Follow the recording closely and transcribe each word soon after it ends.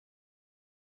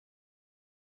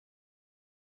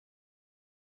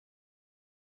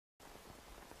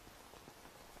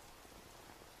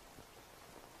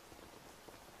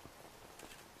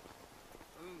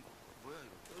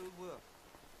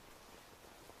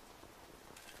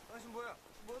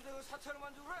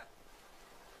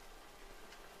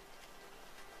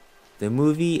The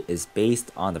movie is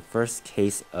based on the first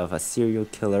case of a serial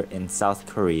killer in South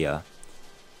Korea.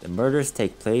 The murders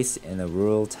take place in a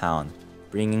rural town,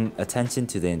 bringing attention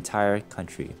to the entire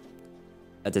country.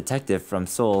 A detective from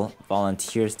Seoul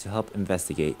volunteers to help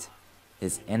investigate.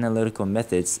 His analytical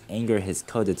methods anger his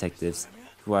co-detectives,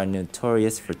 who are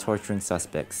notorious for torturing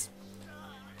suspects.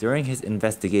 During his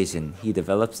investigation, he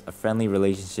develops a friendly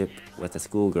relationship with a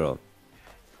schoolgirl.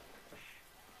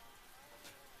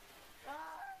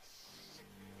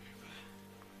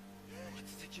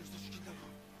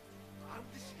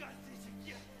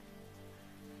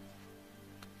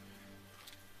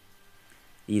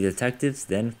 The detectives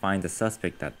then find the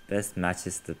suspect that best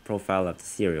matches the profile of the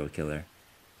serial killer.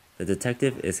 The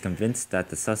detective is convinced that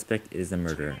the suspect is the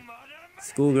murderer. The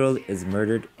schoolgirl is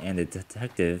murdered, and the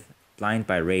detective, blind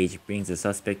by rage, brings the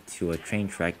suspect to a train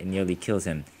track and nearly kills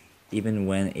him, even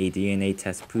when a DNA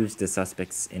test proves the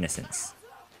suspect's innocence.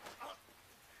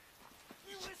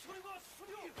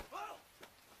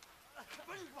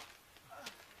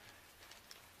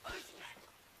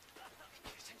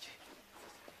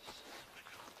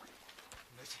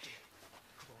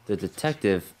 The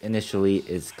detective initially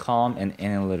is calm and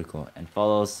analytical and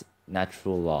follows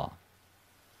natural law.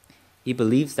 He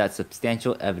believes that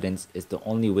substantial evidence is the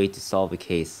only way to solve a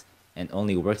case and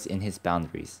only works in his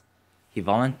boundaries. He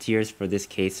volunteers for this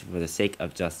case for the sake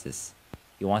of justice.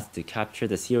 He wants to capture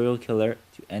the serial killer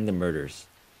to end the murders.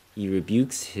 He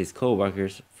rebukes his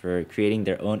co-workers for creating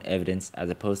their own evidence as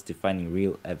opposed to finding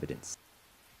real evidence.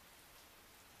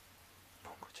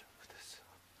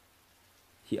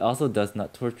 He also does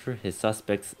not torture his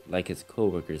suspects like his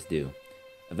co-workers do.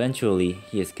 Eventually,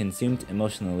 he is consumed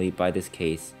emotionally by this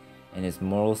case, and his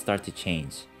morals start to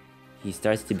change. He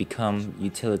starts to become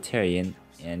utilitarian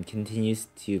and continues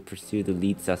to pursue the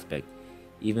lead suspect,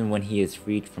 even when he is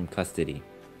freed from custody.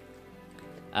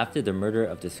 After the murder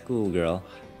of the schoolgirl,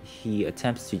 he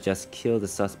attempts to just kill the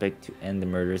suspect to end the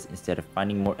murders instead of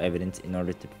finding more evidence in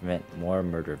order to prevent more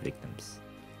murder victims.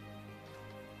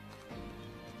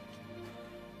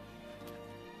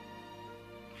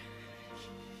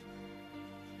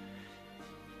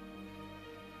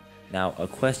 Now, a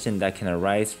question that can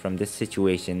arise from this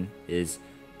situation is,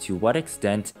 to what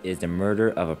extent is the murder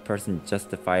of a person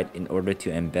justified in order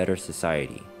to better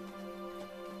society?